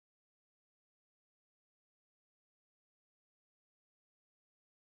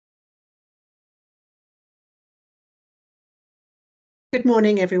Good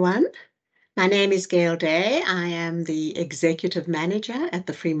morning, everyone. My name is Gail Day. I am the Executive Manager at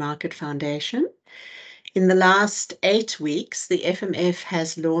the Free Market Foundation. In the last 8 weeks, the FMF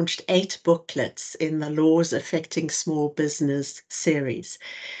has launched 8 booklets in the Laws Affecting Small Business series.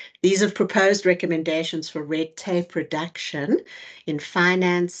 These are proposed recommendations for red tape reduction in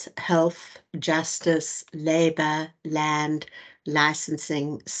finance, health, justice, labor, land,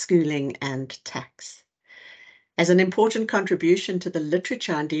 licensing, schooling, and tax. As an important contribution to the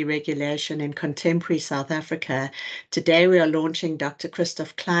literature on deregulation in contemporary South Africa, today we are launching Dr.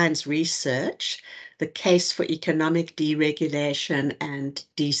 Christoph Klein's research, The Case for Economic Deregulation and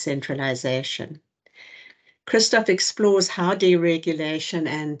Decentralisation. Christoph explores how deregulation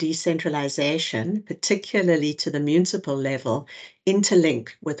and decentralisation, particularly to the municipal level, interlink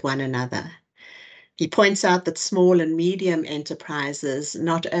with one another. He points out that small and medium enterprises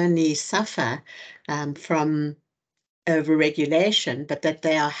not only suffer from overregulation, but that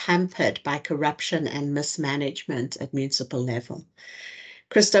they are hampered by corruption and mismanagement at municipal level.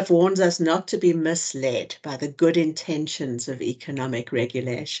 Christoph warns us not to be misled by the good intentions of economic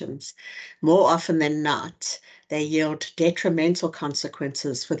regulations. More often than not, they yield detrimental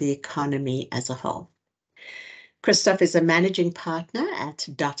consequences for the economy as a whole. Christoph is a managing partner at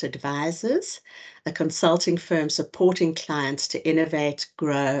Dot Advisors, a consulting firm supporting clients to innovate,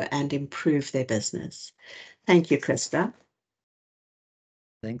 grow, and improve their business. Thank you, Christoph.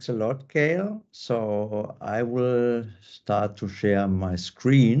 Thanks a lot, Gail. So I will start to share my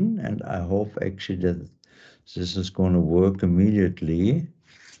screen, and I hope actually that this is going to work immediately.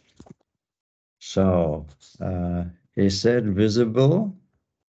 So is that visible?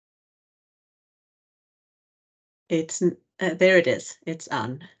 It's there it is. It's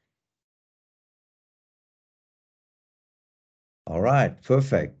on. All right,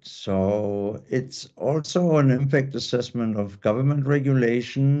 perfect. So it's also an impact assessment of government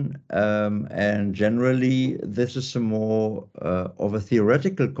regulation, and generally this is a more of a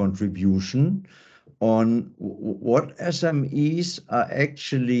theoretical contribution on what SMEs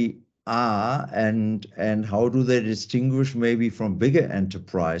are and how do they distinguish maybe from bigger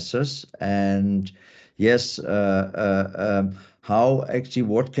enterprises, and yes, how actually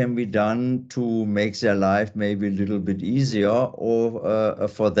what can be done to make their life maybe a little bit easier, or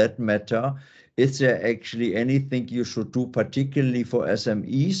for that matter, is there actually anything you should do particularly for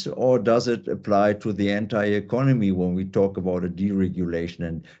SMEs, or does it apply to the entire economy when we talk about a deregulation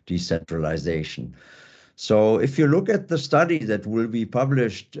and decentralization? So if you look at the study that will be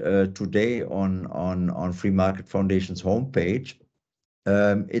published today on Free Market Foundation's homepage,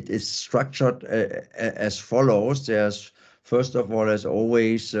 it is structured as follows. There's, first of all, as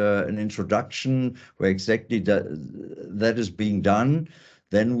always, an introduction where exactly that is being done.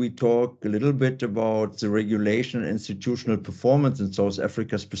 Then we talk a little bit about the regulation and institutional performance in South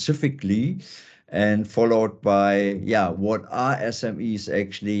Africa specifically, and followed by, what are SMEs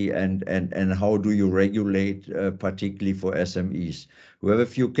actually, and how do you regulate, particularly for SMEs? We have a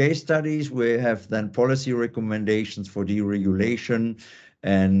few case studies. We have then policy recommendations for deregulation,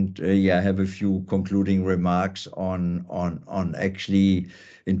 and have a few concluding remarks on actually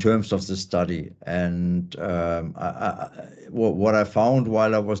in terms of the study. And what I found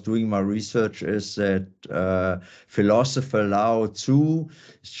while I was doing my research is that philosopher Lao Tzu,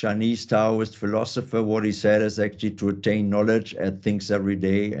 Chinese Taoist philosopher, what he said is actually to attain knowledge, add things every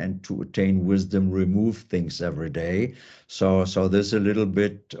day, and to attain wisdom, remove things every day. So there's a little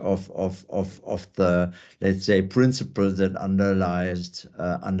bit of the, let's say, principle that underlines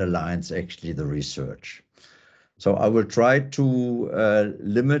actually the research. So I will try to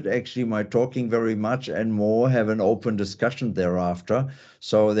limit actually my talking very much and more have an open discussion thereafter.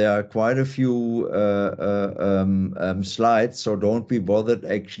 So there are quite a few slides, so don't be bothered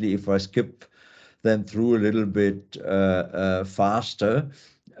actually if I skip them through a little bit faster.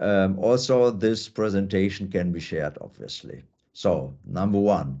 Also, this presentation can be shared, obviously. So, number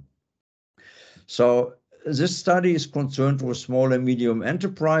one. So this study is concerned with small and medium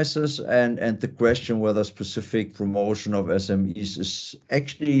enterprises, and the question whether specific promotion of SMEs is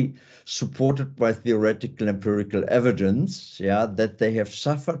actually supported by theoretical empirical evidence, that they have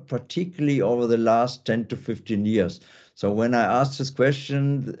suffered particularly over the last 10 to 15 years. So when I ask this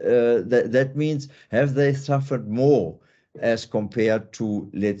question, that means, have they suffered more as compared to,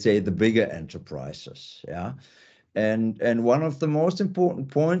 let's say, the bigger enterprises? And one of the most important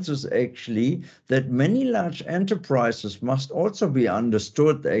points is actually that many large enterprises must also be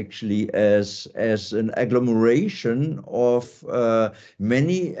understood actually as an agglomeration of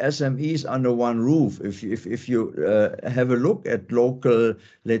many SMEs under one roof. If you have a look at local,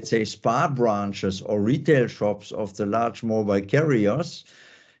 let's say, spa branches or retail shops of the large mobile carriers,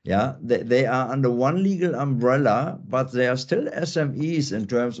 yeah, they are under one legal umbrella, but they are still SMEs in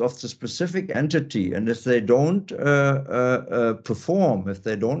terms of the specific entity. And if they don't perform, if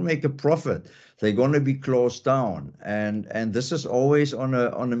they don't make a profit, they're going to be closed down. And this is always on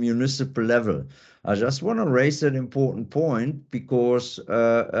a municipal level. I just want to raise that important point because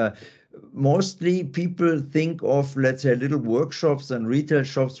mostly people think of, let's say, little workshops and retail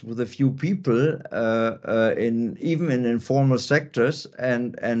shops with a few people in even in informal sectors,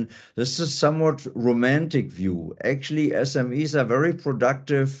 and this is somewhat romantic view. Actually, SMEs are very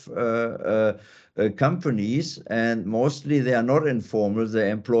productive companies, and mostly they are not informal. They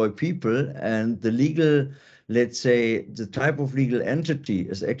employ people, and the legal, let's say, the type of legal entity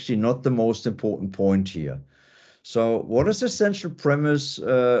is actually not the most important point here. So what is the essential premise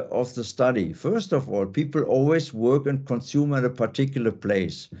of the study? First of all, people always work and consume at a particular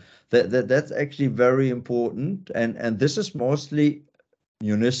place. That's actually very important. And this is mostly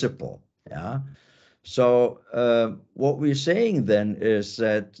municipal. Yeah. So what we're saying then is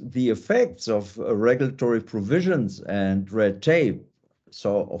that the effects of regulatory provisions and red tape,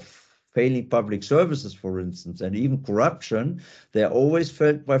 so of failing public services, for instance, and even corruption, they're always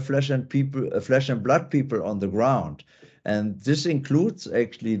felt by flesh and blood people on the ground. And this includes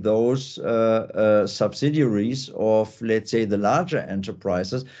actually those subsidiaries of, let's say, the larger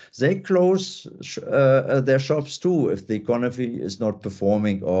enterprises. They close their shops too if the economy is not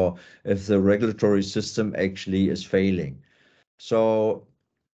performing or if the regulatory system actually is failing. So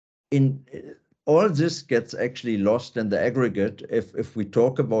in all this gets actually lost in the aggregate if we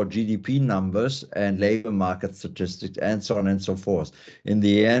talk about GDP numbers and labor market statistics and so on and so forth. In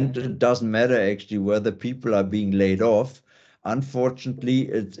the end, it doesn't matter actually whether people are being laid off. Unfortunately,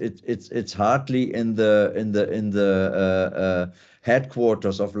 it's hardly in the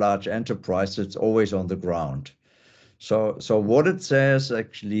headquarters of large enterprises. It's always on the ground. So what it says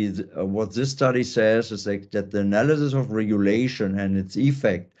actually, what this study says is that the analysis of regulation and its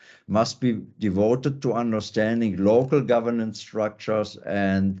effect must be devoted to understanding local governance structures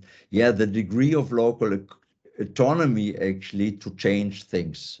and, yeah, the degree of local autonomy actually to change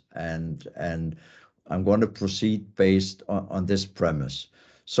things. And I'm going to proceed based on this premise.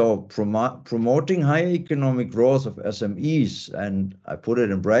 So promoting higher economic growth of SMEs, and I put it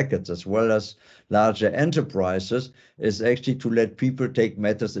in brackets, as well as larger enterprises, is actually to let people take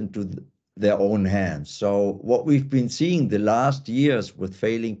matters into their own hands. So what we've been seeing the last years with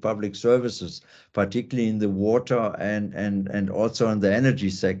failing public services, particularly in the water and also in the energy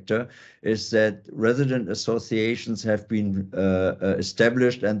sector, is that resident associations have been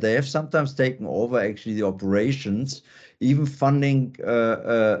established, and they have sometimes taken over actually the operations, even funding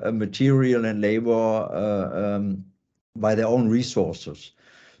material and labor by their own resources.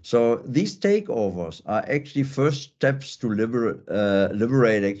 So these takeovers are actually first steps to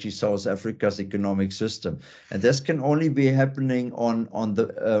liberate actually South Africa's economic system, and this can only be happening on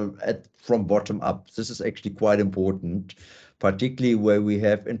the from bottom up. This is actually quite important, particularly where we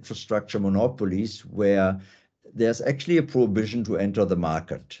have infrastructure monopolies, where there's actually a prohibition to enter the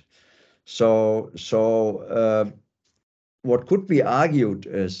market. So what could be argued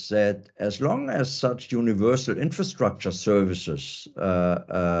is that as long as such universal infrastructure services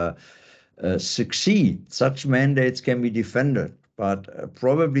succeed, such mandates can be defended. But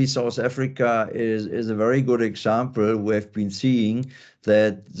probably South Africa is a very good example. We've been seeing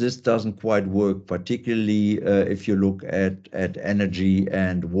that this doesn't quite work, particularly if you look at energy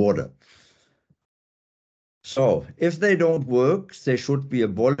and water. So if they don't work, they should be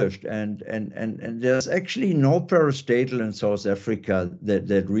abolished. And there's actually no parastatal in South Africa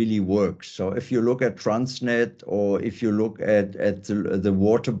that really works. So if you look at Transnet, or if you look at the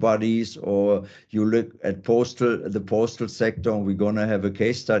water bodies, or you look at the postal sector, and we're going to have a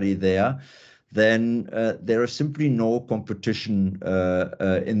case study there, then there is simply no competition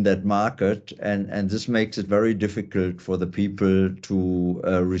in that market. And this makes it very difficult for the people to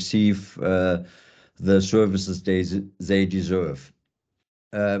receive the services they deserve.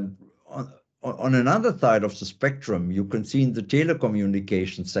 On another side of the spectrum, you can see in the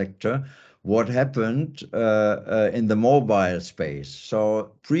telecommunication sector what happened in the mobile space.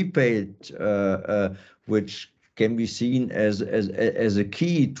 So prepaid, which can be seen as a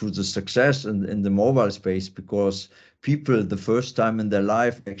key to the success in the mobile space, because people the first time in their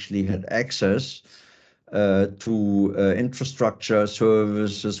life actually had access. to infrastructure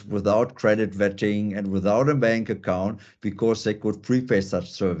services without credit vetting and without a bank account because they could prepay such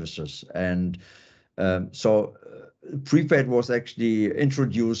services. And so prepaid was actually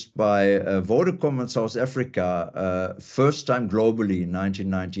introduced by Vodacom in South Africa, first time globally in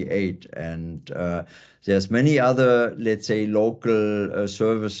 1998. And there's many other, let's say, local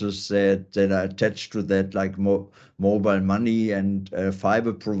services that are attached to that, like mobile money and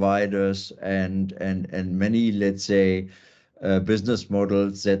fiber providers and many, let's say, business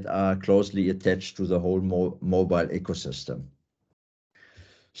models that are closely attached to the whole mobile ecosystem.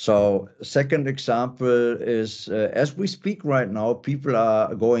 So second example is, as we speak right now, people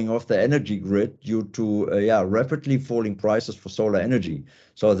are going off the energy grid due to rapidly falling prices for solar energy.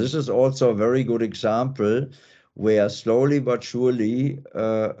 So this is also a very good example where slowly but surely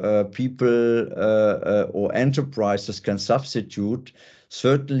people or enterprises can substitute,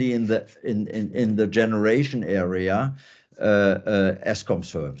 certainly in the generation area, ESCOM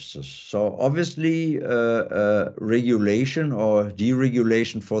services. So obviously, regulation or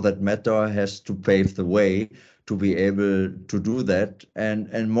deregulation for that matter has to pave the way to be able to do that.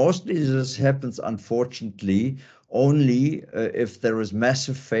 And mostly this happens, unfortunately, only if there is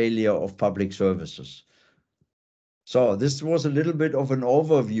massive failure of public services. So this was a little bit of an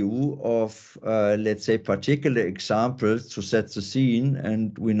overview of, let's say, particular examples to set the scene.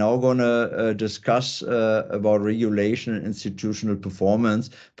 And we're now going to discuss about regulation and institutional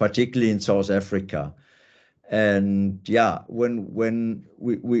performance, particularly in South Africa. And yeah, when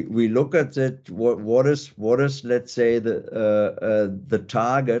we look at it, what is let's say the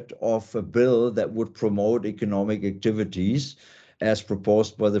target of a bill that would promote economic activities as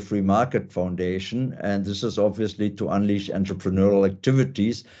proposed by the Free Market Foundation, and this is obviously to unleash entrepreneurial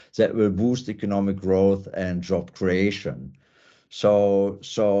activities that will boost economic growth and job creation. So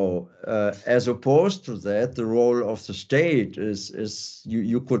as opposed to that, the role of the state is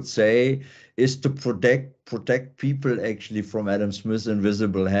you could say is to protect people actually from Adam Smith's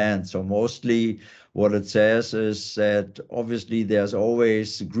invisible hand. So mostly what it says is that obviously there's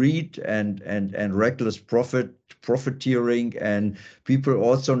always greed and reckless profiteering, and people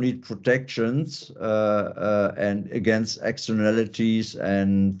also need protections and against externalities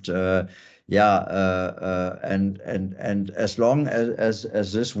and and as long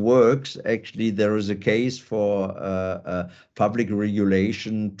as this works, actually there is a case for public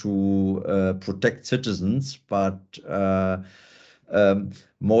regulation to protect citizens, but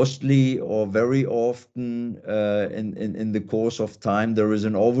mostly or very often in the course of time there is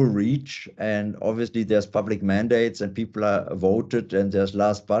an overreach, and obviously there's public mandates and people are voted and there's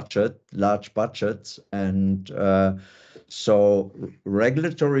large budgets, and so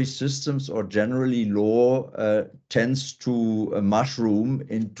regulatory systems or generally law tends to mushroom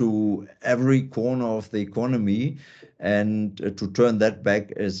into every corner of the economy, and to turn that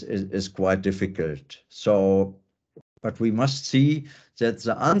back is quite difficult. So, but we must see that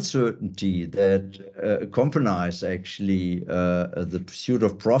the uncertainty that accompanies actually the pursuit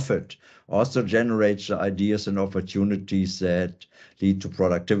of profit also generates the ideas and opportunities that lead to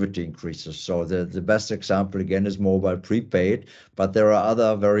productivity increases. So the best example again is mobile prepaid, but there are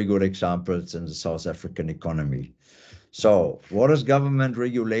other very good examples in the South African economy. So what is government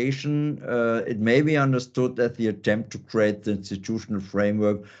regulation? It may be understood as the attempt to create the institutional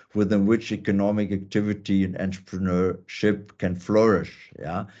framework within which economic activity and entrepreneurship can flourish.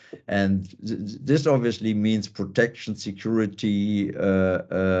 Yeah, and this obviously means protection, security,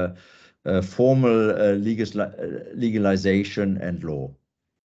 formal legalization, and law.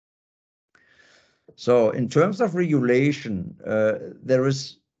 So in terms of regulation,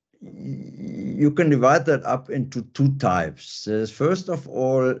 you can divide that up into two types. There's first of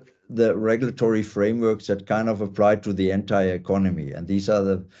all the regulatory frameworks that kind of apply to the entire economy, and these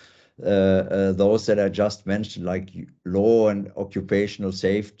are those that I just mentioned, like law and occupational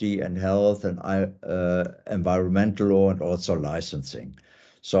safety and health and environmental law and also licensing.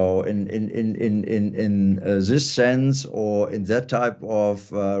 So in this sense, or in that type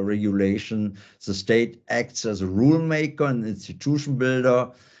of regulation, the state acts as a rule maker and institution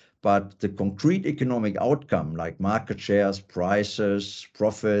builder, but the concrete economic outcome, like market shares, prices,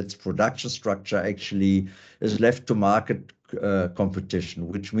 profits, production structure, actually is left to market competition,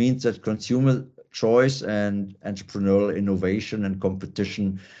 which means that consumer choice and entrepreneurial innovation and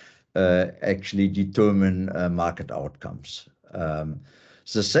competition actually determine market outcomes.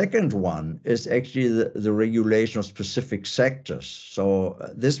 The second one is actually the regulation of specific sectors. So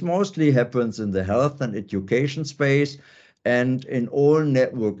this mostly happens in the health and education space, and in all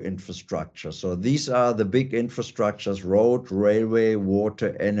network infrastructure. So these are the big infrastructures: road, railway,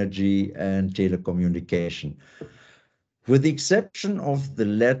 water, energy, and telecommunication. With the exception of the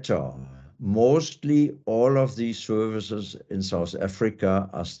latter, mostly all of these services in South Africa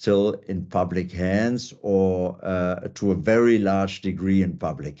are still in public hands, or to a very large degree in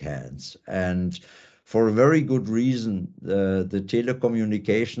public hands. And for a very good reason, the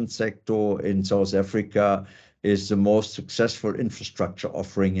telecommunication sector in South Africa is the most successful infrastructure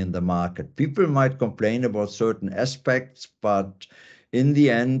offering in the market. People might complain about certain aspects, but in the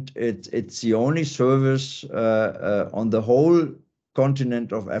end, it's the only service on the whole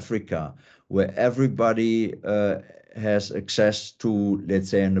continent of Africa where everybody has access to, let's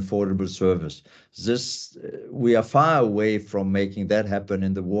say, an affordable service. We are far away from making that happen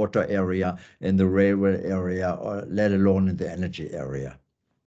in the water area, in the railway area, or let alone in the energy area.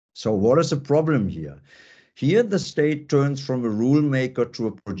 So what is the problem here? Here, the state turns from a rule maker to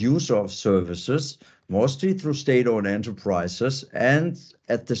a producer of services, mostly through state-owned enterprises, and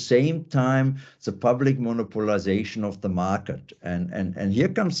at the same time, the public monopolization of the market. And here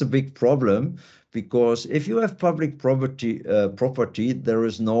comes the big problem, because if you have public property, there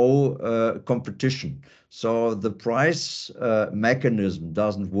is no competition. So the price mechanism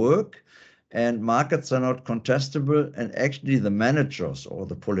doesn't work, and markets are not contestable, and actually the managers or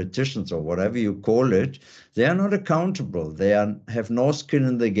the politicians or whatever you call it, they are not accountable. Have no skin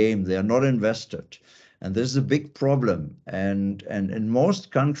in the game. They are not invested. And this is a big problem. And in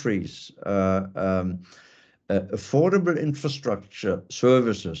most countries, affordable infrastructure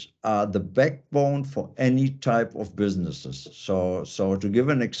services are the backbone for any type of businesses. So to give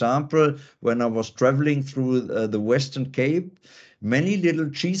an example, when I was traveling through the Western Cape, many little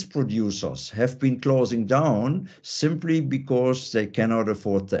cheese producers have been closing down simply because they cannot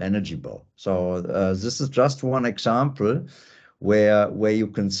afford the energy bill. So this is just one example where you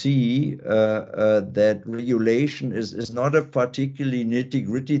can see that regulation is not a particularly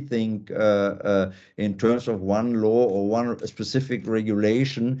nitty-gritty thing in terms of one law or one specific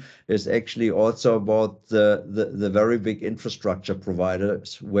regulation. Is actually also about the very big infrastructure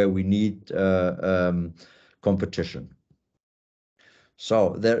providers where we need competition.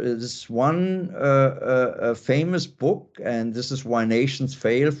 So there is one famous book, and this is Why Nations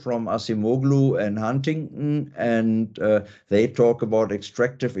Fail, from Acemoglu and Huntington, and they talk about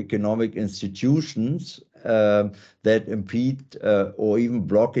extractive economic institutions that impede or even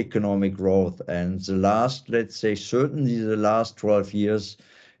block economic growth. And the last, let's say, certainly the last 12 years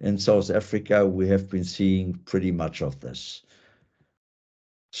in South Africa, we have been seeing pretty much of this.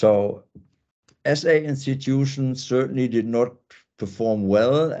 So SA institutions certainly did not perform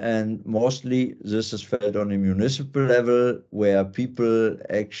well, and mostly this is felt on a municipal level, where people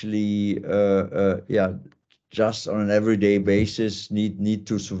actually, just on an everyday basis need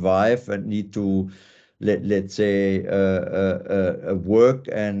to survive and need to, let's say, work.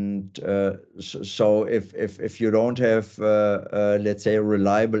 And so if you don't have, let's say,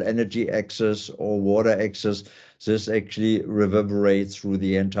 reliable energy access or water access, this actually reverberates through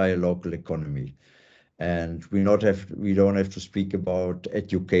the entire local economy. And we don't have to speak about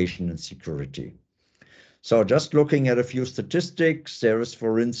education and security. So just looking at a few statistics, there is,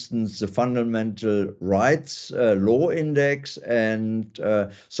 for instance, the Fundamental Rights Law Index. And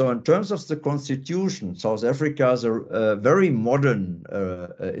so in terms of the Constitution, South Africa is a very modern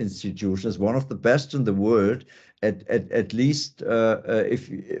institution. It's one of the best in the world, at least if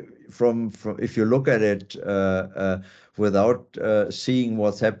you look at it without seeing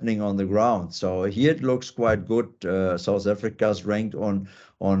what's happening on the ground. So here it looks quite good. South Africa's ranked on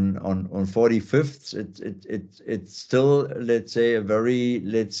 45th. It's still, let's say, a very,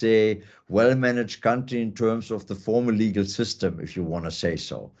 let's say, well-managed country in terms of the formal legal system, if you want to say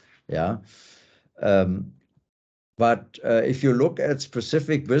so. Yeah. But if you look at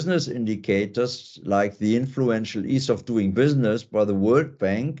specific business indicators, like the influential ease of doing business by the World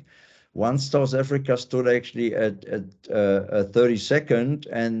Bank, once South Africa stood actually at 32nd,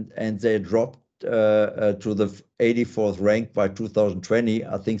 and they dropped to the 84th rank by 2020.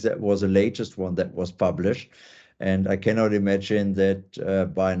 I think that was the latest one that was published. And I cannot imagine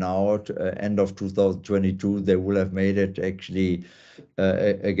that by now, end of 2022, they will have made it actually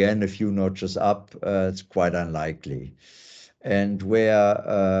again a few notches up. It's quite unlikely. And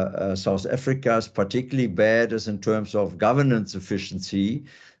where South Africa is particularly bad is in terms of governance efficiency.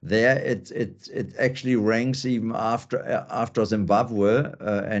 There, it actually ranks even after Zimbabwe,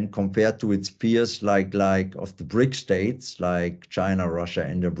 and compared to its peers like of the BRIC states like China, Russia,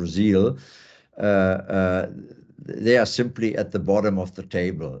 and Brazil, they are simply at the bottom of the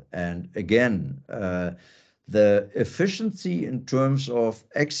table. And again, the efficiency in terms of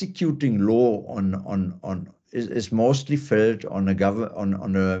executing law is mostly felt on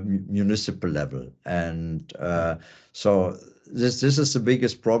a municipal level, and so this is the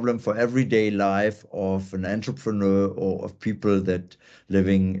biggest problem for everyday life of an entrepreneur or of people that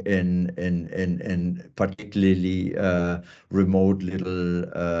living in particularly remote little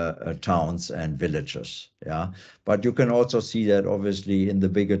towns and villages. Yeah, but you can also see that obviously in the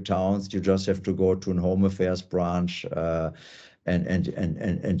bigger towns, you just have to go to an home affairs branch.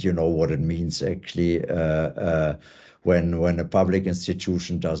 And you know what it means actually when a public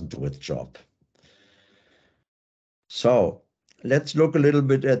institution doesn't do its job. So let's look a little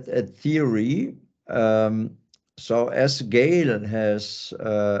bit at theory. So as Gail has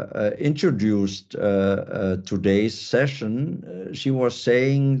introduced today's session, she was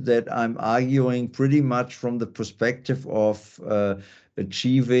saying that I'm arguing pretty much from the perspective of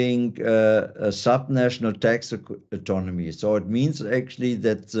achieving a subnational tax autonomy. So it means actually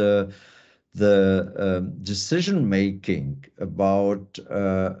that the decision making about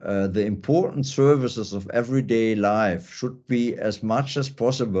the important services of everyday life should be as much as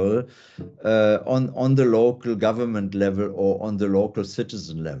possible on the local government level or on the local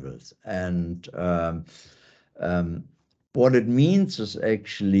citizen levels. And what it means is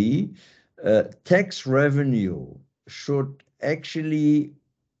actually tax revenue should actually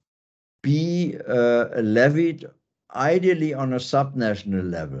be levied ideally on a subnational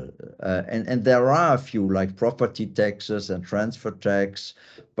level. And there are a few like property taxes and transfer tax,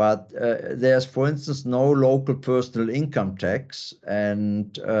 but there's, for instance, no local personal income tax.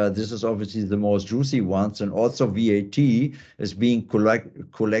 And this is obviously the most juicy ones. And also VAT is being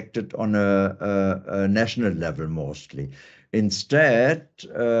collected on a national level mostly. Instead,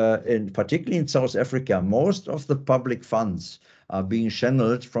 particularly in South Africa, most of the public funds are being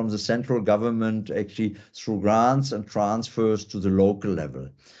channeled from the central government actually through grants and transfers to the local level.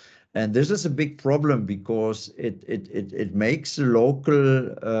 And this is a big problem because it makes the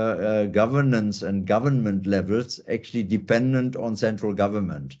local governance and government levels actually dependent on central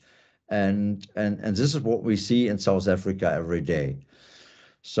government. And this is what we see in South Africa every day.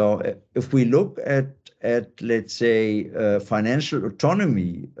 So if we look at let's say financial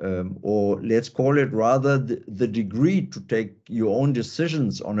autonomy, or let's call it rather the degree to take your own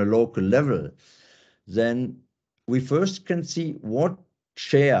decisions on a local level, then we first can see what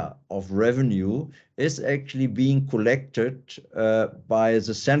share of revenue is actually being collected by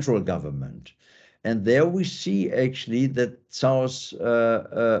the central government. And there we see actually that South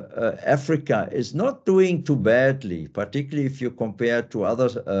Africa is not doing too badly, particularly if you compare to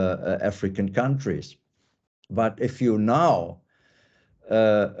other African countries. But if you now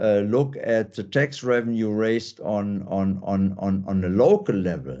look at the tax revenue raised on a local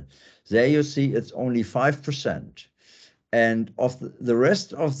level, there you see it's only 5%. And of the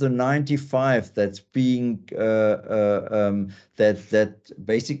rest of the 95 that's being that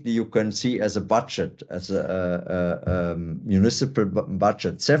basically you can see as a budget, as a municipal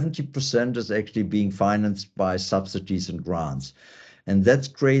budget, 70% is actually being financed by subsidies and grants, and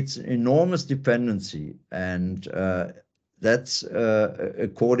that creates enormous dependency. And that's,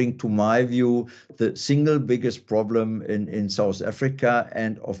 according to my view, the single biggest problem in South Africa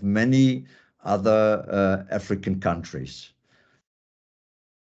and of many other African countries.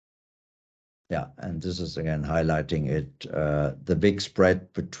 Yeah, and this is again highlighting it, the big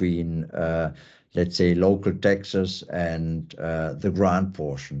spread between, let's say, local taxes and the grant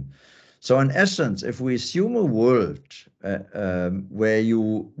portion. So in essence, if we assume a world where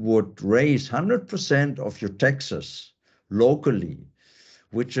you would raise 100% of your taxes locally,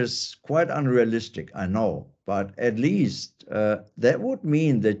 which is quite unrealistic, I know, but at least that would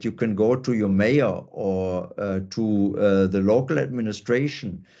mean that you can go to your mayor or to the local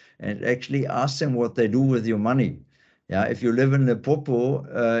administration and actually ask them what they do with your money. Yeah, if you live in Limpopo,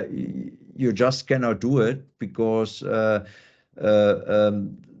 you just cannot do it because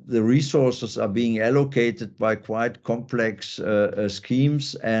the resources are being allocated by quite complex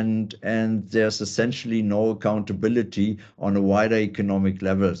schemes, and there's essentially no accountability on a wider economic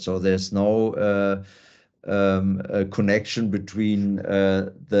level. So there's no a connection between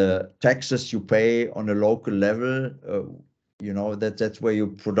the taxes you pay on a local level, you know, that's where your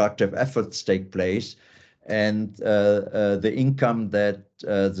productive efforts take place, and the income that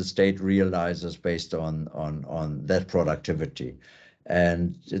the state realizes based on that productivity.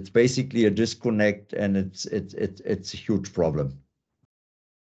 And it's basically a disconnect, and it's a huge problem.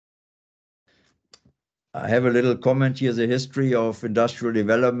 I have a little comment here, the history of industrial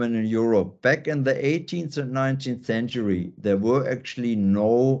development in Europe. Back in the 18th and 19th century, there were actually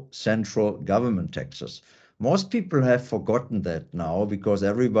no central government taxes. Most people have forgotten that now because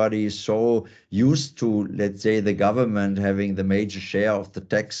everybody is so used to, let's say, the government having the major share of the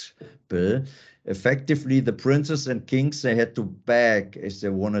tax bill. Effectively, the princes and kings, they had to beg if they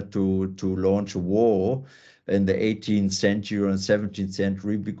wanted to launch a war in the 18th century and 17th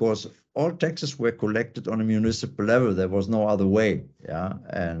century because all taxes were collected on a municipal level. There was no other way, yeah,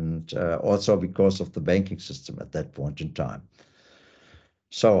 and also because of the banking system at that point in time.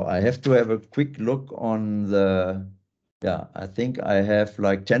 So I have to have a quick look on the, yeah, I think I have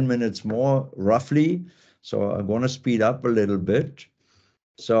like 10 minutes more roughly. So I'm going to speed up a little bit.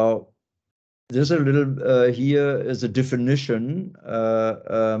 So there's a little, here is a definition.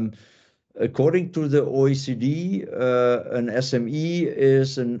 According to the OECD, an SME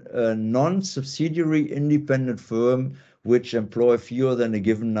is a non-subsidiary independent firm which employ fewer than a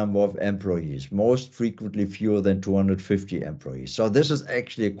given number of employees, most frequently fewer than 250 employees. So this is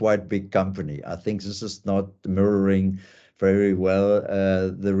actually a quite big company. I think this is not mirroring very well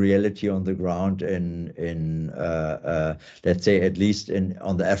the reality on the ground in let's say at least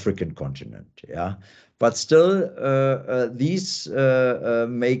on the African continent. Yeah. But still, these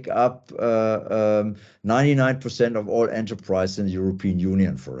make up 99% of all enterprise in the European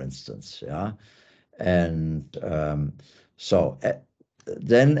Union, for instance. Yeah, and so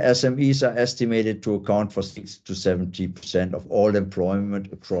then SMEs are estimated to account for 60 to 70% of all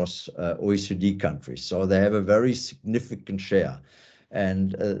employment across OECD countries. So they have a very significant share.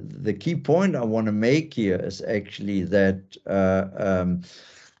 And the key point I want to make here is actually that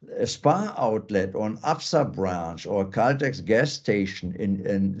a Spar outlet or an ABSA branch or a Caltex gas station,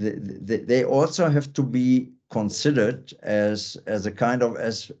 they also have to be considered as a kind of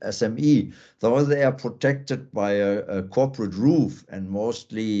SME, though they are protected by a corporate roof and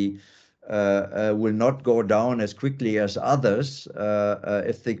mostly will not go down as quickly as others.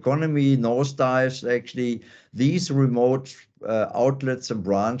 If the economy nosedives, actually, these remote outlets and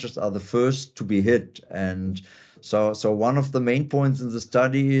branches are the first to be hit. And so one of the main points in the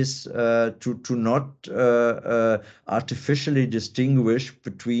study is to not artificially distinguish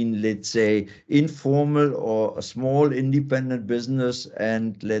between, let's say, informal or a small independent business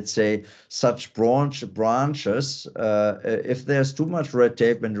and, let's say, such branches. If there's too much red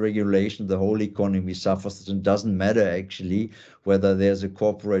tape and regulation, the whole economy suffers. It doesn't matter actually whether there's a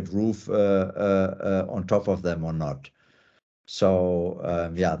corporate roof on top of them or not. So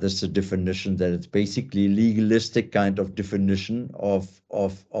yeah, this is a definition that it's basically legalistic kind of definition of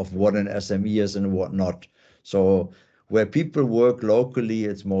what an SME is and what not. So where people work locally,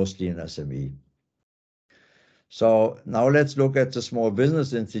 it's mostly an SME. So now let's look at the Small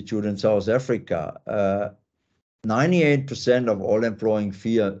Business Institute in South Africa. 98% of all employing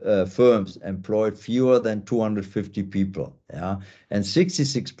firms employed fewer than 250 people, yeah, and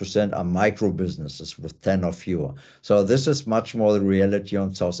 66% are micro businesses with 10 or fewer. So this is much more the reality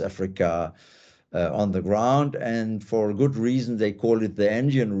on South Africa on the ground, and for a good reason they call it the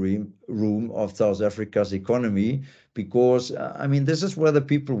engine room of South Africa's economy, because I mean, this is where the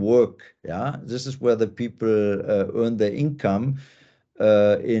people work, yeah, this is where the people earn their income.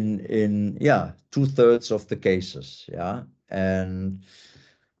 In yeah, 2/3 of the cases, yeah, and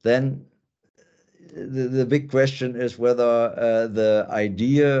then the big question is whether the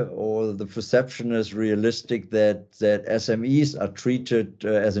idea or the perception is realistic that SMEs are treated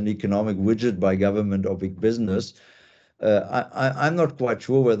as an economic widget by government or big business. I'm not quite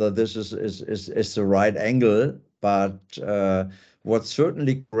sure whether this is the right angle, but what's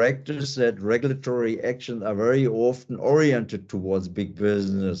certainly correct is that regulatory actions are very often oriented towards big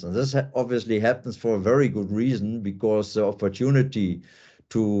business. And this obviously happens for a very good reason, because the opportunity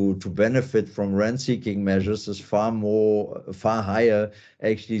to benefit from rent-seeking measures is far higher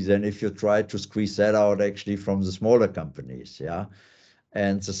actually than if you try to squeeze that out actually from the smaller companies. Yeah.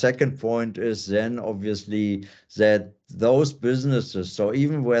 And the second point is then obviously that those businesses, so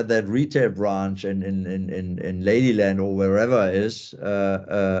even where that retail branch in Ladyland or wherever is,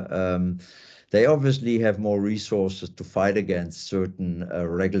 they obviously have more resources to fight against certain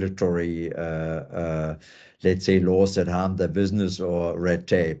regulatory, let's say, laws that harm their business or red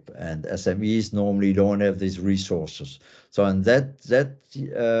tape. And SMEs normally don't have these resources. So in that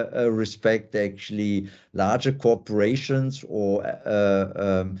respect, actually, larger corporations or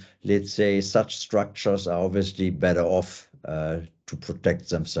let's say such structures are obviously better off to protect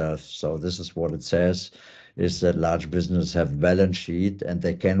themselves. So this is what it says, is that large businesses have balance sheet and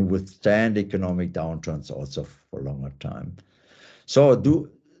they can withstand economic downturns also for a longer time. So do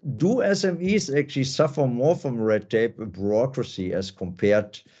SMEs actually suffer more from red tape and bureaucracy as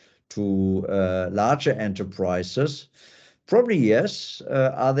compared to larger enterprises? Probably yes.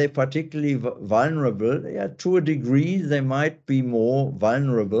 Are they particularly vulnerable? Yeah, to a degree, they might be more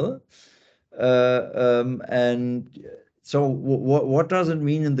vulnerable. And so what does it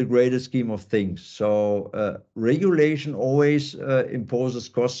mean in the greater scheme of things? So regulation always imposes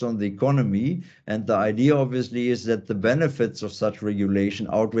costs on the economy, and the idea obviously is that the benefits of such regulation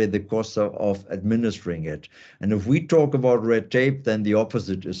outweigh the costs of administering it. And if we talk about red tape, then the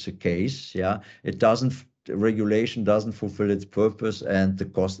opposite is the case. Yeah, it doesn't regulation doesn't fulfill its purpose, and the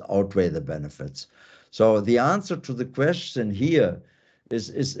costs outweigh the benefits. So the answer to the question here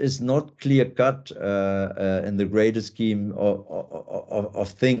is not clear cut in the greater scheme of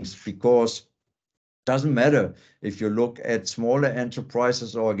things, because it doesn't matter if you look at smaller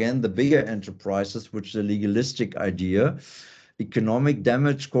enterprises or again the bigger enterprises, which is a legalistic idea. Economic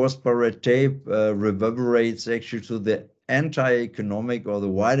damage caused by red tape reverberates actually to the entire economic or the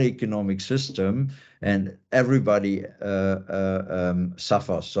wider economic system, and everybody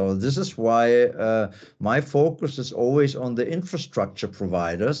suffers. So this is why my focus is always on the infrastructure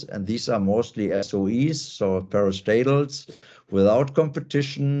providers, and these are mostly SOEs, so parastatals, without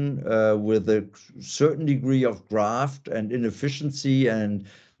competition, with a certain degree of graft and inefficiency and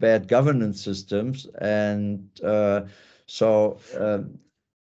bad governance systems. And so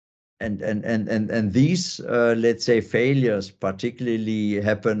and these let's say failures particularly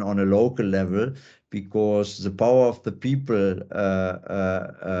happen on a local level, because the power of the people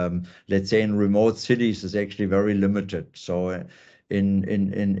let's say in remote cities is actually very limited. So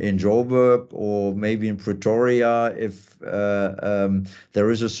in Joburg or maybe in Pretoria, if there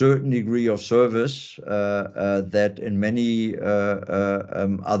is a certain degree of service that in many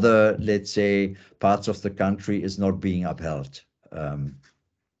other, let's say, parts of the country is not being upheld.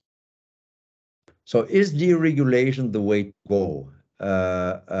 So is deregulation the way to go?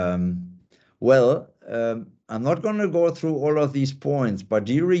 I'm not going to go through all of these points, but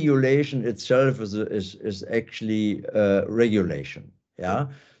deregulation itself is actually regulation. Yeah.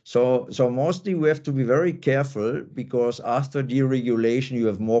 So mostly we have to be very careful, because after deregulation you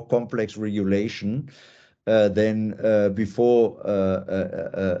have more complex regulation than before.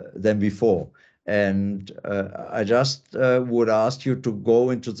 And I just would ask you to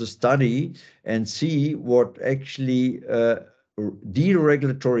go into the study and see what actually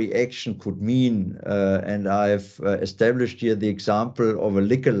deregulatory action could mean. And I've established here the example of a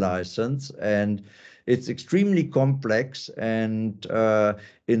liquor license, and it's extremely complex. And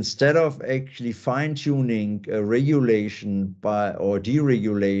instead of actually fine-tuning regulation or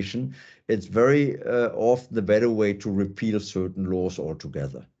deregulation, it's very often the better way to repeal certain laws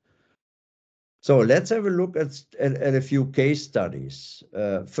altogether. So let's have a look at a few case studies.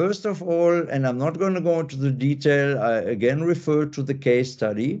 First of all, and I'm not going to go into the detail, I again refer to the case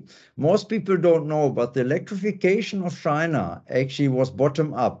study. Most people don't know, but the electrification of China actually was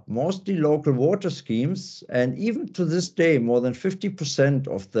bottom up, mostly local water schemes. And even to this day, more than 50%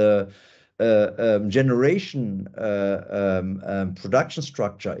 of the generation production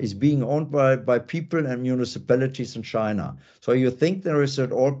structure is being owned by people and municipalities in China. So you think there is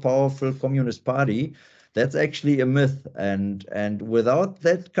an all-powerful Communist Party. That's actually a myth. And without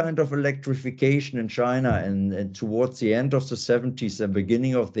that kind of electrification in China, and towards the end of the 70s and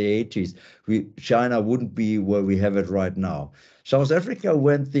beginning of the 80s, China wouldn't be where we have it right now. South Africa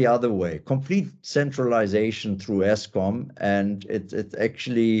went the other way, complete centralization through ESCOM, and it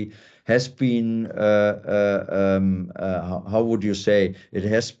actually has been, how would you say, it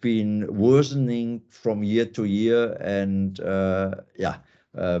has been worsening from year to year. And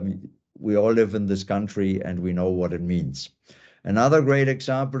we all live in this country and we know what it means. Another great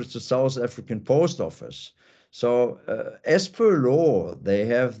example is the South African Post Office. So as per law, they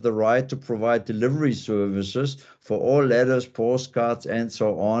have the right to provide delivery services for all letters, postcards, and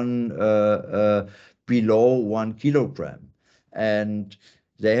so on below 1 kilogram. And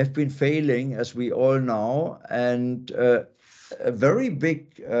they have been failing, as we all know, and a very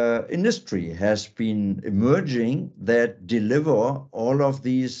big industry has been emerging that deliver all of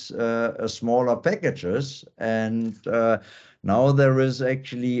these smaller packages. And now there is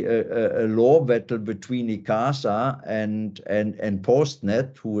actually a law battle between ICASA and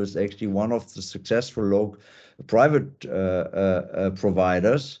Postnet, who is actually one of the successful private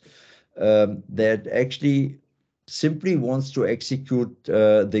providers that actually simply wants to execute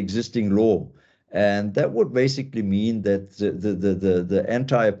the existing law. And that would basically mean that the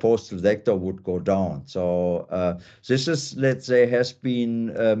entire postal sector would go down. So this is, let's say, has been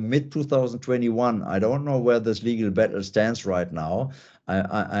mid-2021. I don't know where this legal battle stands right now.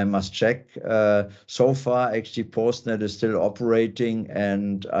 I must check. So far, actually, Postnet is still operating,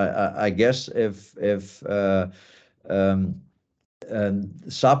 and I guess if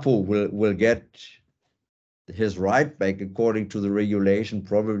Sapo will get his right back according to the regulation.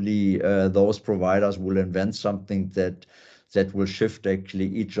 Probably those providers will invent something that will shift actually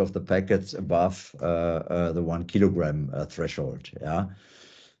each of the packets above the 1 kilogram threshold. Yeah.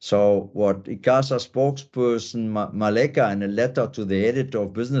 So what ICASA spokesperson Maleka, in a letter to the editor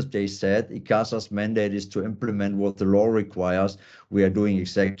of Business Day, said, ICASA's mandate is to implement what the law requires. We are doing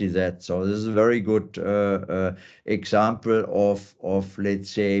exactly that. So this is a very good example of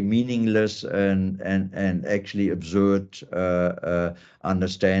let's say meaningless and actually absurd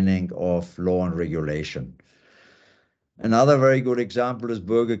understanding of law and regulation. Another very good example is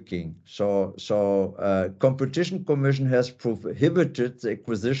Burger King. Competition Commission has prohibited the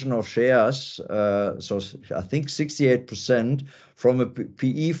acquisition of shares, so I think 68% from a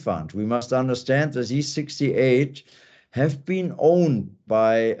PE fund. We must understand that these 68 have been owned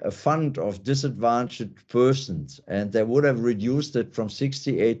by a fund of disadvantaged persons, and they would have reduced it from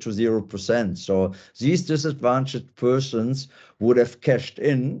 68 to 0%. So these disadvantaged persons would have cashed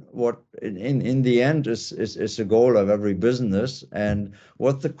in what in the end is the goal of every business. And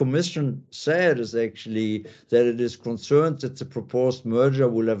what the commission said is actually that it is concerned that the proposed merger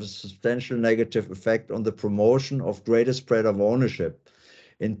will have a substantial negative effect on the promotion of greater spread of ownership,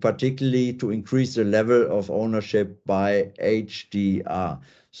 in particularly to increase the level of ownership by HDP.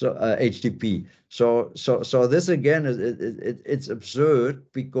 So this again it's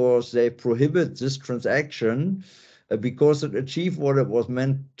absurd because they prohibit this transaction because it achieved what it was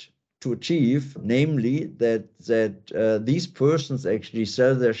meant to achieve, namely that these persons actually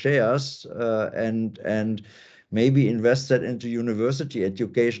sell their shares and maybe invest that into university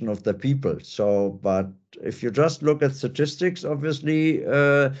education of the people. So, but if you just look at statistics, obviously,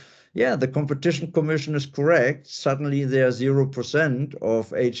 yeah, the Competition Commission is correct. Suddenly they are 0% of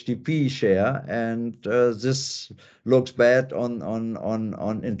HDP share, and this looks bad on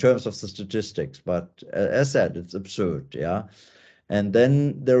in terms of the statistics. But as said, it's absurd, yeah. And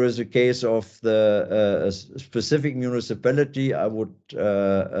then there is a case of the specific municipality. I would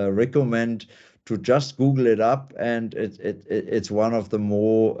recommend to just Google it up, and it's one of the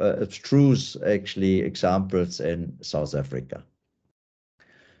more abstruse actually examples in South Africa.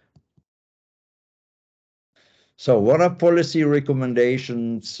 So what are policy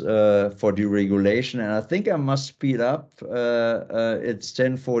recommendations for deregulation? And I think I must speed up. It's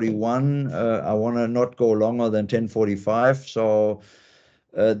 10:41. I want to not go longer than 10:45. So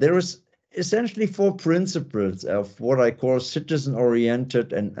there is essentially four principles of what I call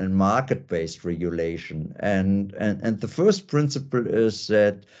citizen-oriented and market-based regulation. And the first principle is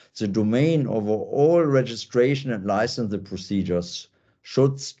that the domain over all registration and licensing procedures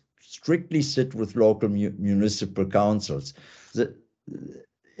should strictly sit with local municipal councils.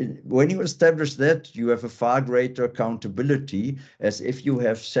 When you establish that, you have a far greater accountability, as if you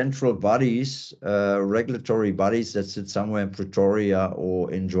have central bodies, regulatory bodies that sit somewhere in Pretoria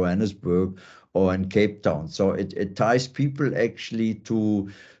or in Johannesburg or in Cape Town. So it ties people actually to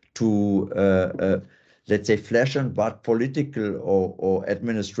let's say flesh and blood political or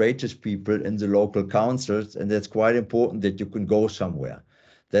administrative people in the local councils, and that's quite important that you can go somewhere.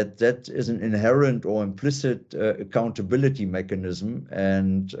 That is an inherent or implicit accountability mechanism,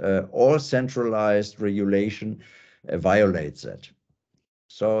 and all centralized regulation violates that.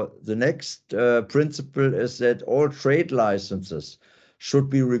 So the next principle is that all trade licenses should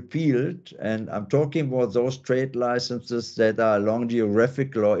be repealed, and I'm talking about those trade licenses that are along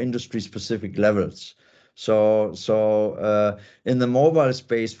geographical or industry-specific levels. So in the mobile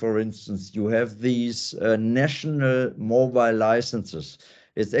space, for instance, you have these national mobile licenses.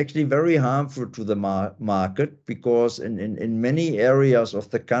 It's actually very harmful to the market because in many areas of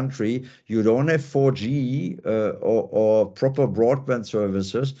the country, you don't have 4G or proper broadband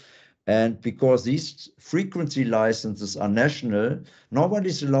services. And because these frequency licenses are national,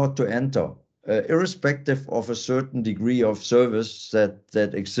 nobody's allowed to enter, irrespective of a certain degree of service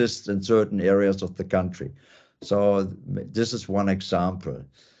that exists in certain areas of the country. So this is one example.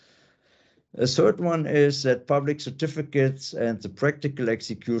 A third one is that public certificates and the practical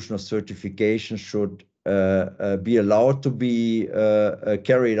execution of certification should be allowed to be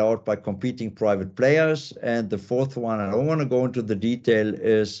carried out by competing private players. And the fourth one, I don't want to go into the detail,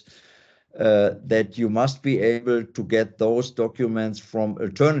 is that you must be able to get those documents from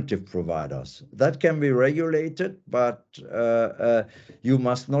alternative providers. That can be regulated, but you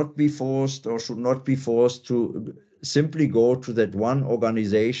must not be forced or should not be forced to simply go to that one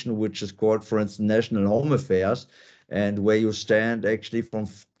organization, which is called, for instance, National Home Affairs, and where you stand actually from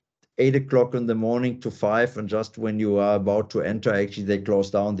 8 o'clock in the morning to 5, and just when you are about to enter, actually they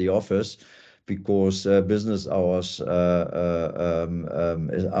close down the office, because business hours are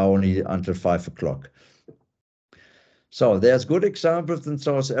only until 5 o'clock. So there's good examples in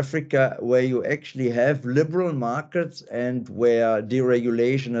South Africa where you actually have liberal markets and where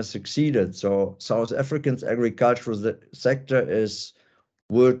deregulation has succeeded. So South Africa's agricultural sector is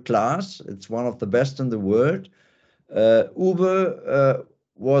world class. It's one of the best in the world. Uber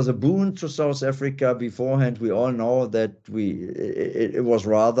was a boon to South Africa beforehand. We all know that it was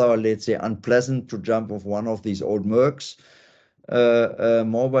rather, let's say, unpleasant to jump off one of these old Mercs.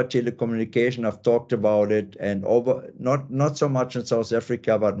 Mobile telecommunication, I've talked about it, and not so much in South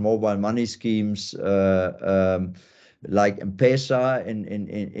Africa, but mobile money schemes like M-Pesa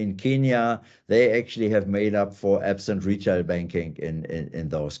in Kenya, they actually have made up for absent retail banking in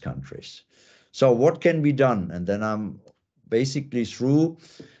those countries. So what can be done? And then I'm basically through.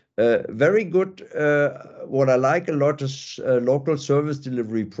 Very good. What I like a lot is local service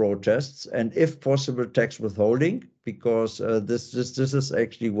delivery protests, and if possible, tax withholding, because this is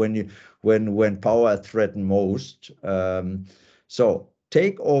actually when power is threatened most. So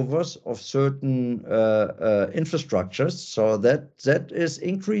takeovers of certain infrastructures. So that is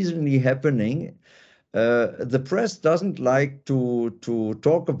increasingly happening. The press doesn't like to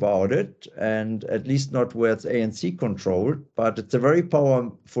talk about it, and at least not where it's ANC controlled, but it's a very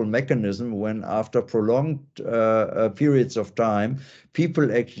powerful mechanism when after prolonged periods of time,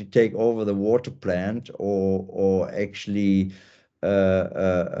 people actually take over the water plant or actually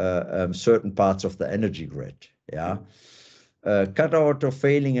certain parts of the energy grid. Yeah. Cut out of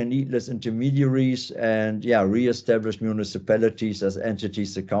failing and needless intermediaries, and re-establish municipalities as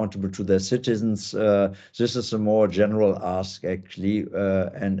entities accountable to their citizens. This is a more general ask, actually,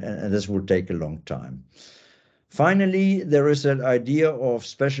 and this will take a long time. Finally, there is an idea of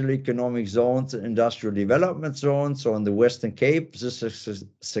special economic zones and industrial development zones. So on the Western Cape, this has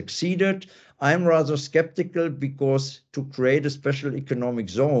succeeded. I'm rather skeptical because to create a special economic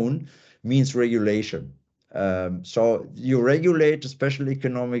zone means regulation. So you regulate a special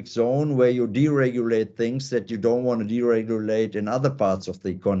economic zone where you deregulate things that you don't want to deregulate in other parts of the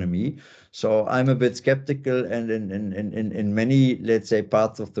economy. So I'm a bit skeptical, and in many, let's say,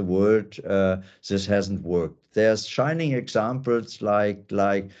 parts of the world, this hasn't worked. There's shining examples like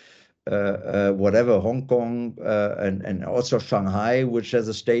whatever, Hong Kong and also Shanghai, which has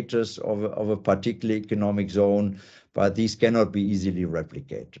a status of a particular economic zone, but these cannot be easily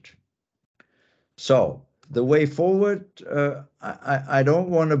replicated. So the way forward, I don't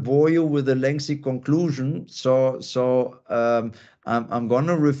want to bore you with a lengthy conclusion, so I'm going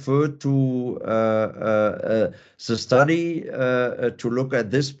to refer to the study to look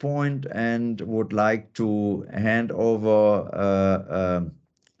at this point, and would like to hand over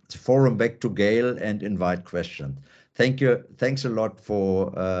the forum back to Gail and invite questions. Thank you. Thanks a lot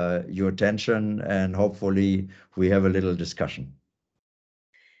for your attention, and hopefully we have a little discussion.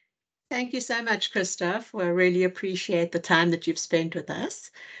 Thank you so much, Christoph. We really appreciate the time that you've spent with us.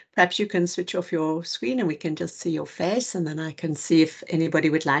 Perhaps you can switch off your screen and we can just see your face, and then I can see if anybody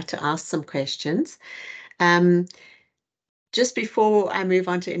would like to ask some questions. Just before I move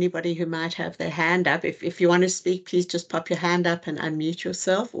on to anybody who might have their hand up, if you want to speak, please just pop your hand up and unmute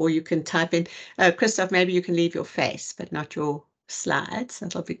yourself, or you can type in. Christoph, maybe you can leave your face, but not your slides.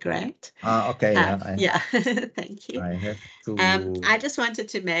 That'll be great. Okay. Yeah, thank you. I have to. I just wanted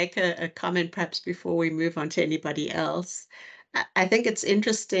to make a comment perhaps before we move on to anybody else. I think it's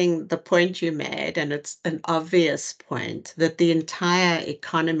interesting the point you made, and it's an obvious point, that the entire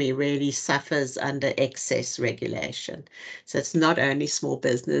economy really suffers under excess regulation. So it's not only small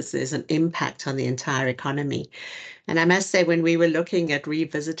business, there's an impact on the entire economy. And I must say, when we were looking at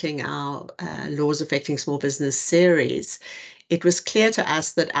revisiting our laws affecting small business series, it was clear to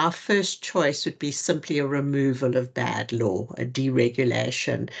us that our first choice would be simply a removal of bad law, a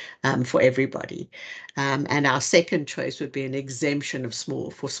deregulation for everybody. And our second choice would be an exemption of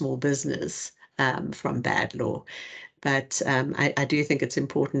small business from bad law. But I do think it's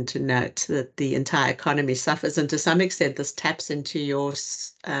important to note that the entire economy suffers, and to some extent this taps into your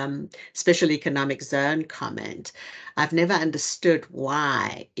special economic zone comment. I've never understood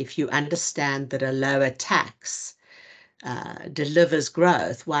why, if you understand that a lower tax delivers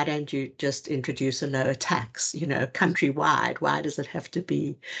growth, why don't you just introduce a lower tax, countrywide? Why does it have to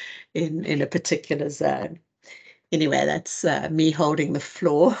be in a particular zone? Anyway, that's me holding the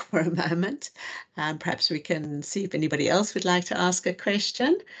floor for a moment. Perhaps we can see if anybody else would like to ask a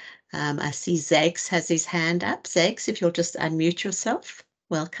question. I see Zakes has his hand up. Zakes, if you'll just unmute yourself.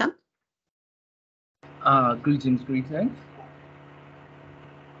 Welcome. Greetings.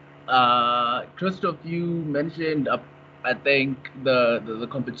 Christoph, you mentioned I think the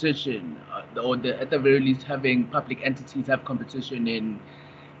competition, at the very least, having public entities have competition in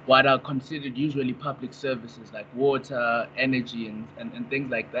what are considered usually public services like water, energy, and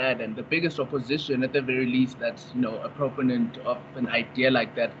things like that. And the biggest opposition, at the very least, that a proponent of an idea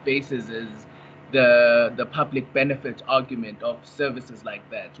like that faces is the public benefit argument of services like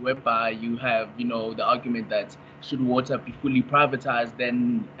that, whereby you have the argument that should water be fully privatized,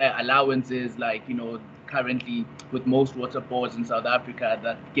 then allowances like currently with most water boards in South Africa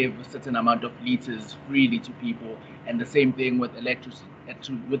that give a certain amount of liters freely to people, and the same thing with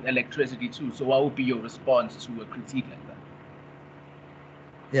electricity too. So what would be your response to a critique like that?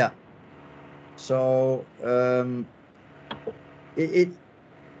 Yeah. So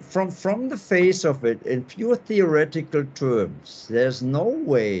from the face of it, in pure theoretical terms, there's no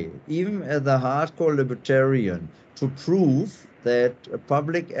way, even as a hardcore libertarian, to prove that a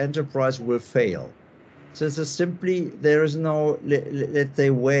public enterprise will fail. So it's simply, there is no, let's say,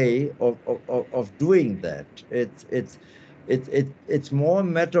 way of doing that. It's more a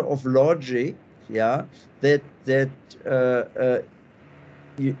matter of logic, yeah, that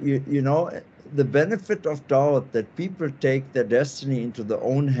you know, the benefit of doubt that people take their destiny into their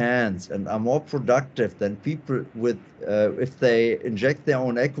own hands and are more productive than people with if they inject their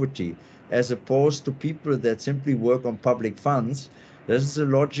own equity, as opposed to people that simply work on public funds. This is a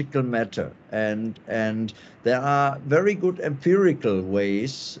logical matter, and there are very good empirical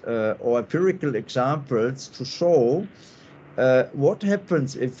ways or empirical examples to show what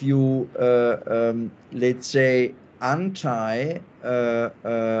happens if you, let's say, let's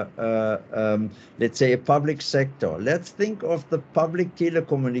say, a public sector. Let's think of the public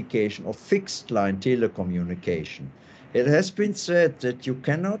telecommunication or fixed line telecommunication. It has been said that you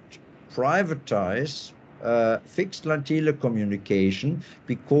cannot privatize fixed line telecommunication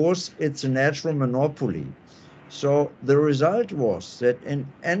because it's a natural monopoly. So the result was that on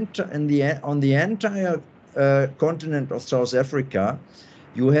the entire continent of South Africa,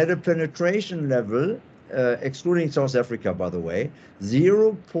 you had a penetration level, excluding South Africa, by the way,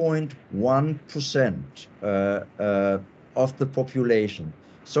 0.1% of the population.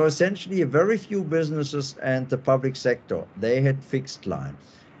 So essentially, very few businesses and the public sector, they had fixed line.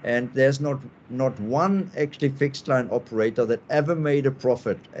 And there's not one actually fixed line operator that ever made a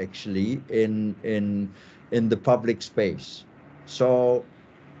profit actually in the public space. So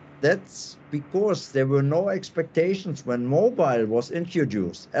that's because there were no expectations when mobile was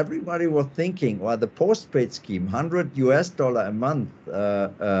introduced. Everybody was thinking, well, the postpaid scheme, $100 a month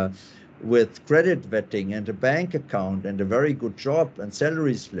with credit vetting and a bank account and a very good job and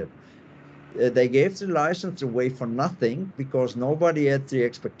salary slip. They gave the license away for nothing because nobody had the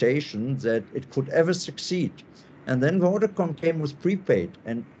expectation that it could ever succeed. And then Vodacom came with prepaid,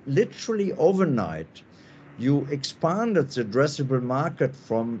 and literally overnight, you expanded the addressable market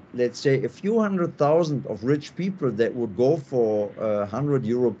from, let's say, a few 100,000 of rich people that would go for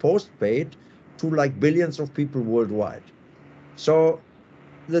 €100 postpaid to like billions of people worldwide. So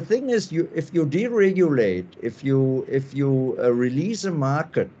the thing is, if you deregulate, if you release a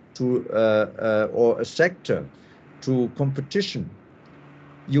market to or a sector to competition,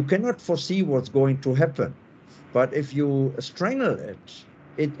 you cannot foresee what's going to happen. But if you strangle it,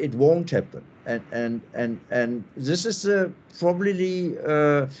 it won't happen. And this is probably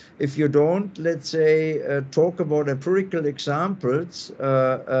if you don't, let's say, talk about empirical examples,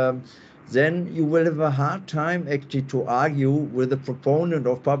 then you will have a hard time actually to argue with a proponent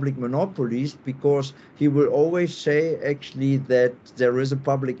of public monopolies, because he will always say actually that there is a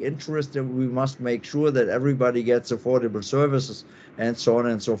public interest and we must make sure that everybody gets affordable services and so on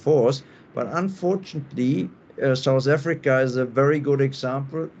and so forth. But unfortunately, South Africa is a very good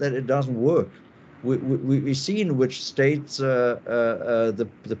example that it doesn't work. We see in which states the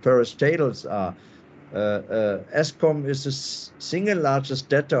parastatals are. Eskom is the single largest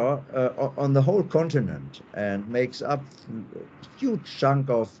debtor on the whole continent and makes up a huge chunk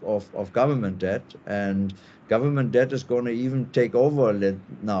of government debt. And government debt is going to even take over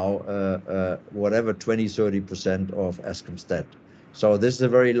now, whatever, 20-30% of Eskom's debt. So this is a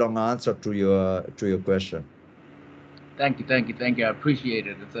very long answer to your question. Thank you. I appreciate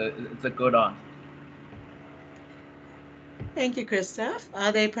it. It's a good answer. Thank you, Christoph.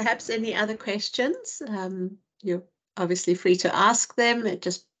 Are there perhaps any other questions? You're obviously free to ask them.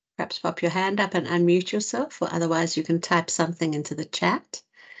 Just perhaps pop your hand up and unmute yourself, or otherwise you can type something into the chat.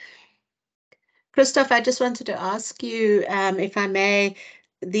 Christoph, I just wanted to ask you, if I may,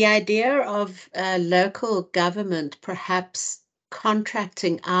 the idea of local government perhaps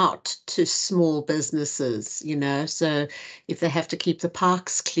contracting out to small businesses, you know, so if they have to keep the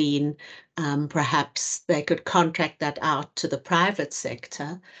parks clean, perhaps they could contract that out to the private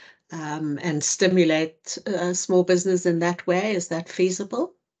sector, and stimulate small business in that way. Is that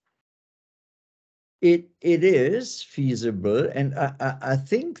feasible? It is feasible, and I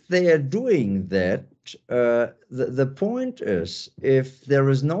think they are doing that. The point is, if there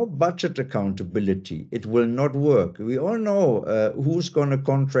is no budget accountability, it will not work. We all know who's going to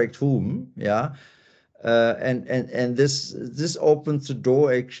contract whom, yeah, and this opens the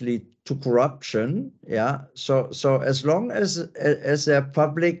door actually to corruption, yeah. So as long as there are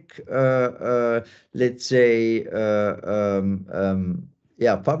public, let's say,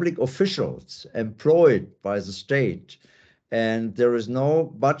 public officials employed by the state, and there is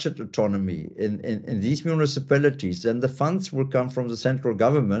no budget autonomy in these municipalities, then the funds will come from the central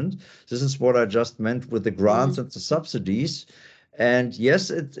government. This is what I just meant with the grants and the subsidies. And yes,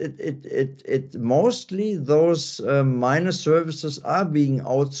 it mostly those minor services are being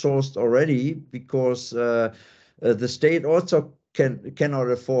outsourced already, because the state also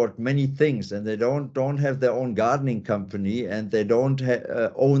cannot afford many things, and they don't have their own gardening company, and they don't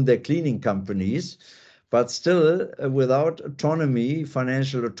own their cleaning companies. But still, without autonomy,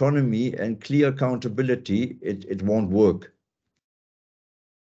 financial autonomy, and clear accountability, it won't work.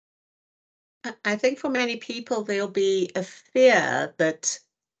 I think for many people, there'll be a fear that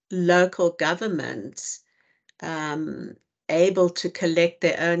local governments, able to collect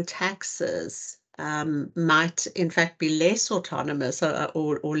their own taxes, might in fact be less autonomous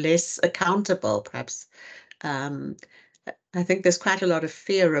or less accountable, perhaps. I think there's quite a lot of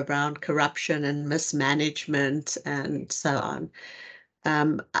fear around corruption and mismanagement and so on.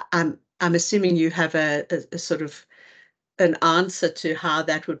 I'm assuming you have a sort of an answer to how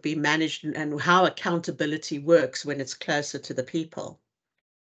that would be managed and how accountability works when it's closer to the people.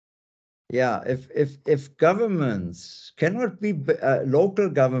 Yeah, if governments cannot be local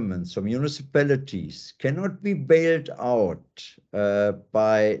governments or municipalities cannot be bailed out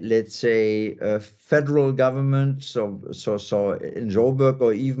by, let's say, federal government, so in Joburg,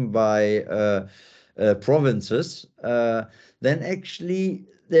 or even by provinces, then actually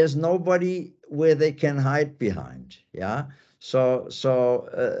there's nobody where they can hide behind. Yeah. So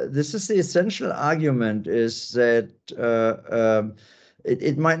this is the essential argument, is that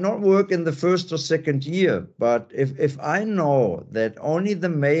it might not work in the first or second year, but if I know that only the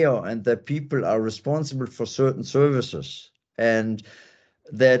mayor and the people are responsible for certain services, and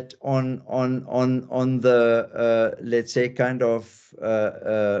that on the let's say kind of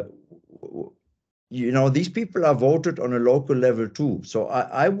these people are voted on a local level too. So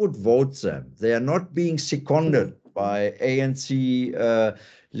I would vote them. They are not being seconded by ANC,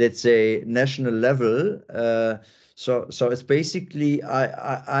 let's say, national level. So it's basically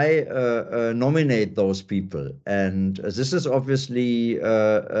I nominate those people, and this is obviously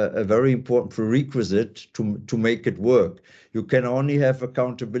a very important prerequisite to make it work. You can only have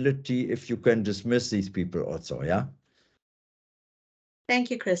accountability if you can dismiss these people also, yeah? Thank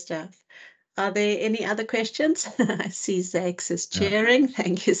you, Christoph. Are there any other questions? I see Zakes is cheering. Yeah.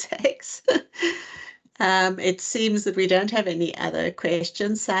 Thank you, Zakes. It seems that we don't have any other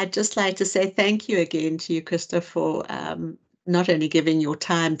questions. So I'd just like to say thank you again to you, Christoph, for not only giving your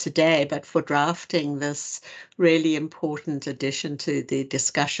time today, but for drafting this really important addition to the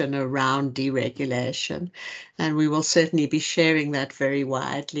discussion around deregulation. And we will certainly be sharing that very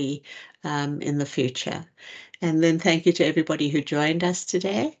widely in the future. And then thank you to everybody who joined us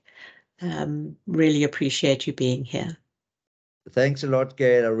today. Really appreciate you being here. Thanks a lot,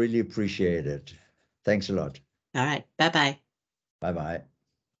 Gail. I really appreciate it. Thanks a lot. All right. Bye-bye. Bye-bye.